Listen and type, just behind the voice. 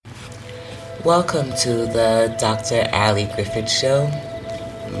Welcome to the Dr. Ali Griffith Show,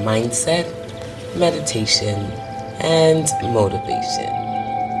 Mindset, Meditation, and Motivation.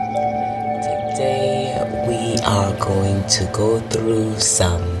 Today we are going to go through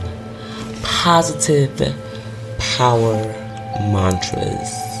some positive power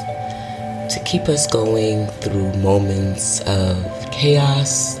mantras to keep us going through moments of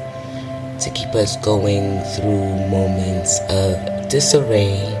chaos, to keep us going through moments of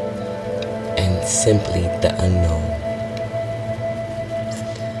disarray, and simply the unknown.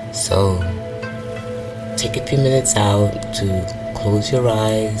 So, take a few minutes out to close your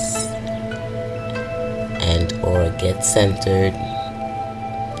eyes and or get centered.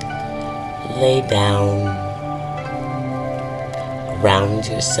 Lay down, ground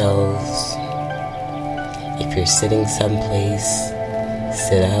yourselves. If you're sitting someplace,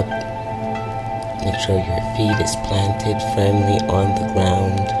 sit up. Make sure your feet is planted firmly on the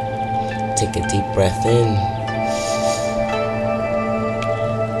ground. Take a deep breath in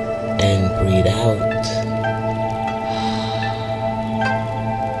and breathe out.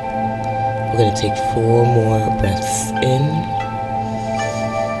 We're going to take 4 more breaths in.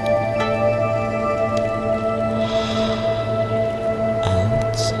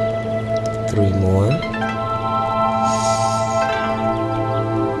 Out. 3 more.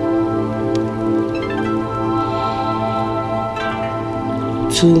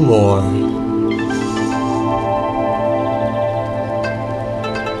 Two more.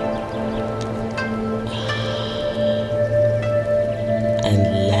 And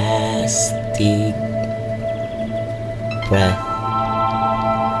last deep breath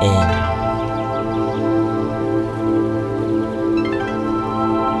in.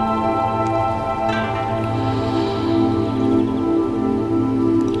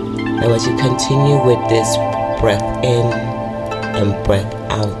 Now as you continue with this breath in and breath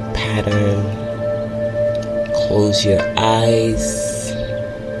out pattern, close your eyes.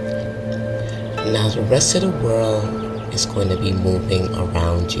 Now the rest of the world is going to be moving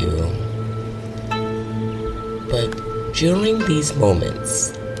around you. But during these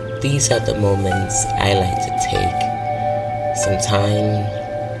moments, these are the moments I like to take some time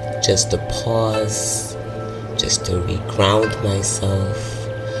just to pause, just to reground myself,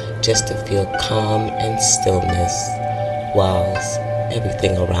 just to feel calm and stillness whilst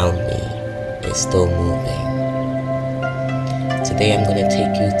everything around me is still moving. Today I'm going to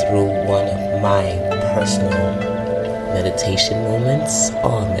take you through one of my personal meditation moments,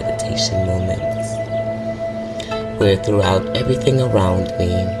 or meditation moments, where throughout everything around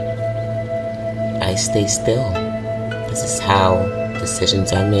me, I stay still. This is how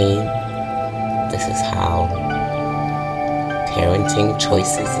decisions are made. This is how parenting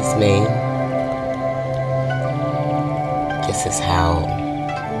choices is made. This is how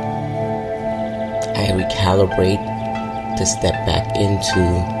I recalibrate to step back into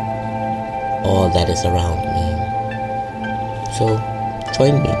all that is around me. So,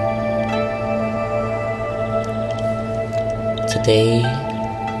 join me. Today,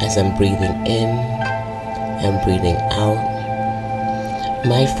 as I'm breathing in and breathing out,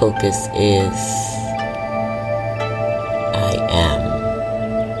 my focus is I am.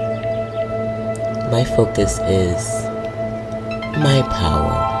 My focus is my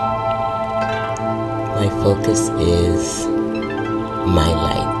power. My focus is my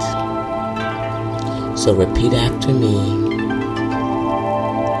light. So repeat after me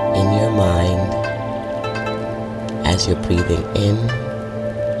in your mind as you're breathing in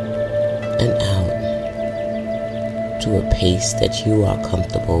and out to a pace that you are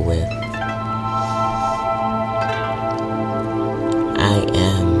comfortable with. I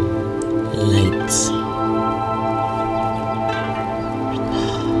am light.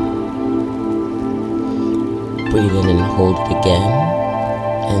 Breathe in and hold it again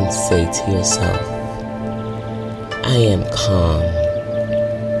and say to yourself, I am calm.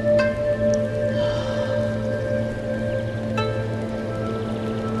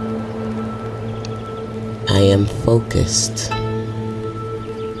 I am focused.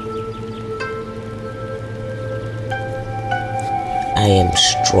 I am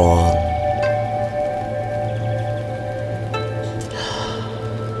strong.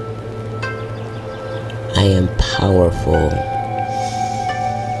 I am powerful.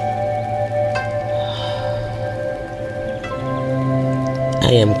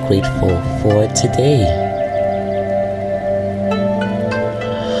 I am grateful for today.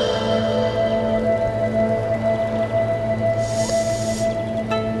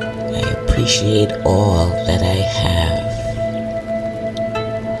 I appreciate all that I have.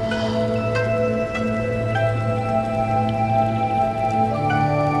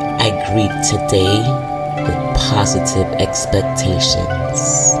 I greet today with positive expectations.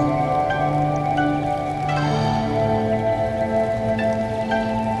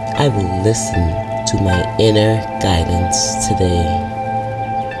 I will listen to my inner guidance today.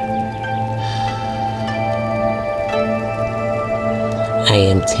 I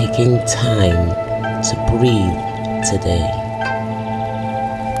am taking time to breathe today.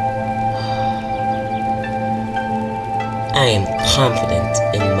 I am confident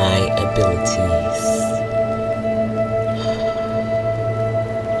in my abilities.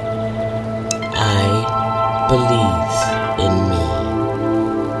 I believe in me.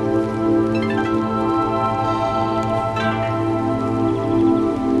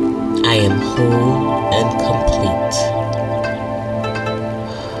 I am whole and complete.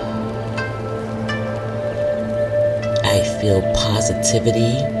 I feel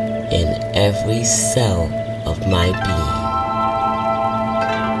positivity in every cell of my being.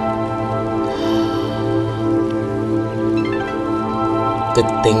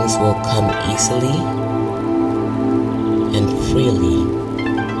 Good things will come easily and freely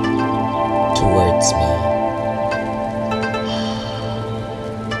towards me.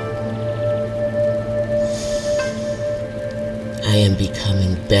 I am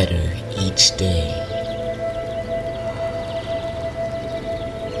becoming better each day.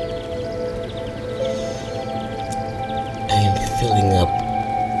 I am filling up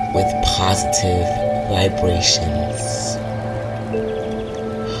with positive vibrations.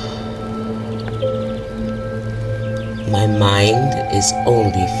 My mind is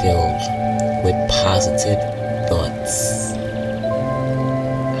only filled with positive thoughts.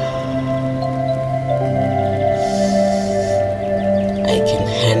 I can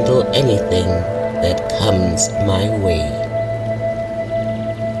handle anything that comes my way.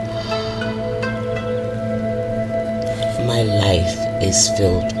 My life is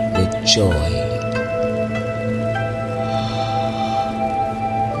filled with joy.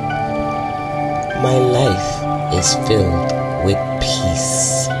 My life is filled with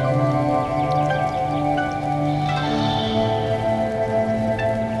peace.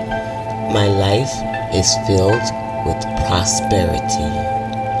 My life is filled with prosperity.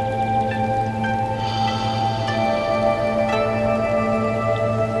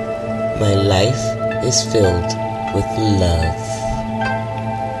 My life is filled with love.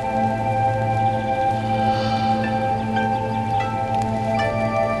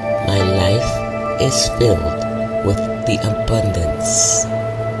 My life is filled with the abundance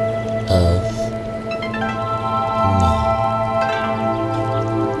of me.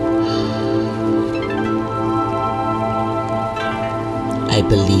 I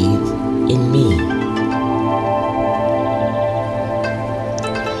believe in me.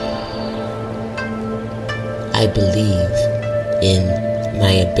 I believe in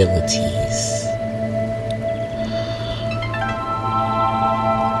my abilities.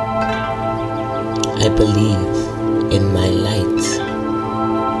 I believe in my light.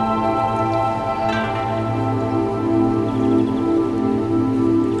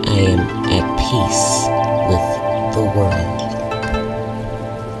 I am at peace with the world.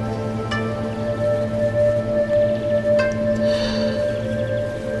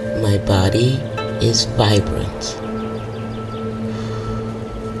 My body is vibrant.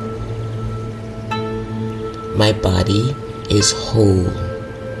 My body is whole.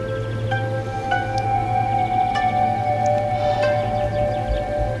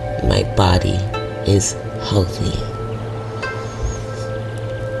 My body is healthy.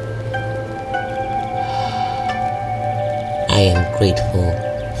 I am grateful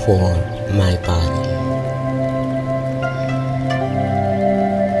for my body.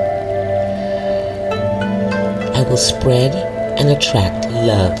 I will spread and attract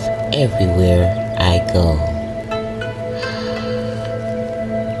love everywhere I go.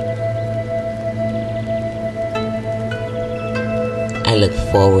 I look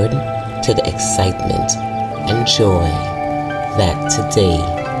forward to the excitement and joy that today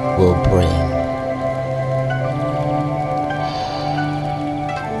will bring.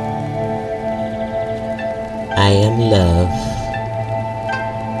 I am love.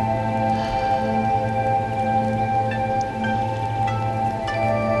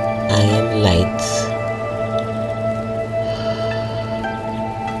 I am light.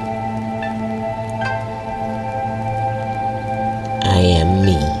 I am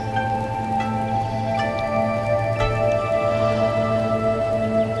me.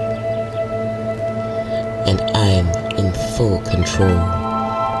 And I'm in full control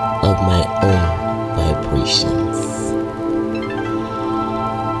of my own vibrations.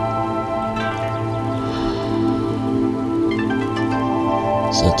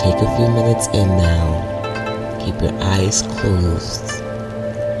 So take a few minutes in now. Keep your eyes closed.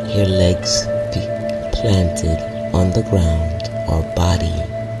 Your legs planted on the ground or body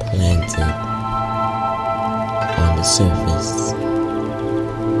planted on the surface.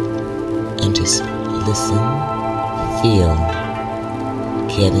 And just listen, feel,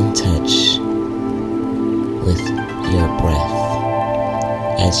 get in touch with your breath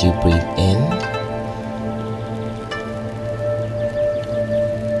as you breathe in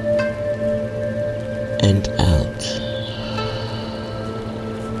and out.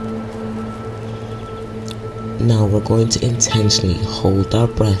 Now we're going to intentionally hold our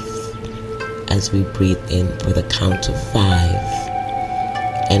breath as we breathe in for the count of 5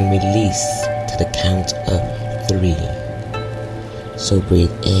 and release to the count of 3. So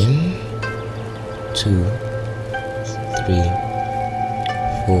breathe in, 2, 3,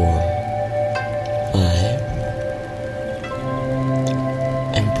 4, 5,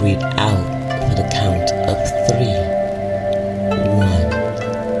 and breathe out for the count of 3. 1,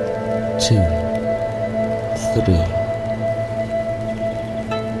 2, 3.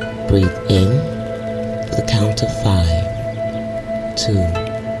 Breathe in for the count of 5. 2,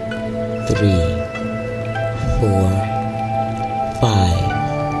 3, 4, 5,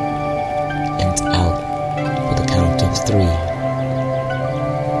 and out for the count of 3.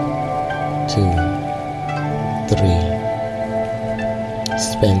 2, 3.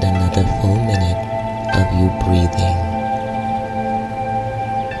 Spend another full minute of you breathing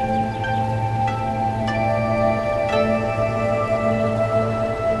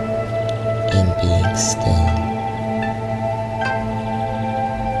and being still.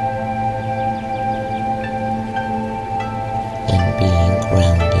 And being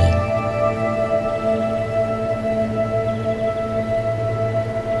grounded.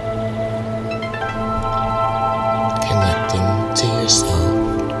 Connecting to yourself.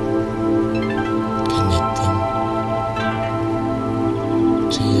 Connecting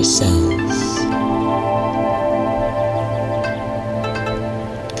to your cells.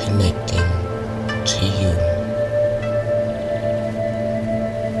 Connecting to you.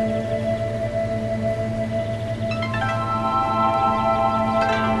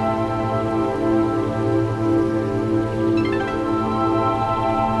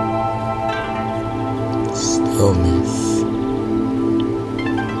 Stillness.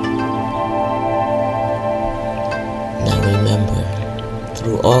 Now remember,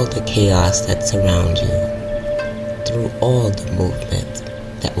 through all the chaos that surrounds you, through all the movement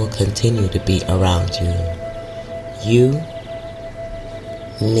that will continue to be around you, you,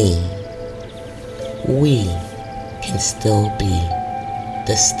 me, we can still be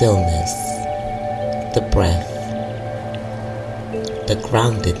the stillness, the breath, the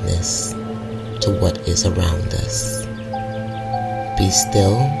groundedness to what is around us. Be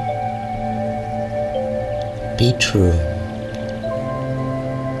still, be true,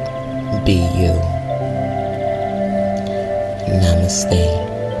 be you. Namaste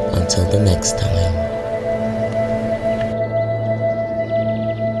until the next time.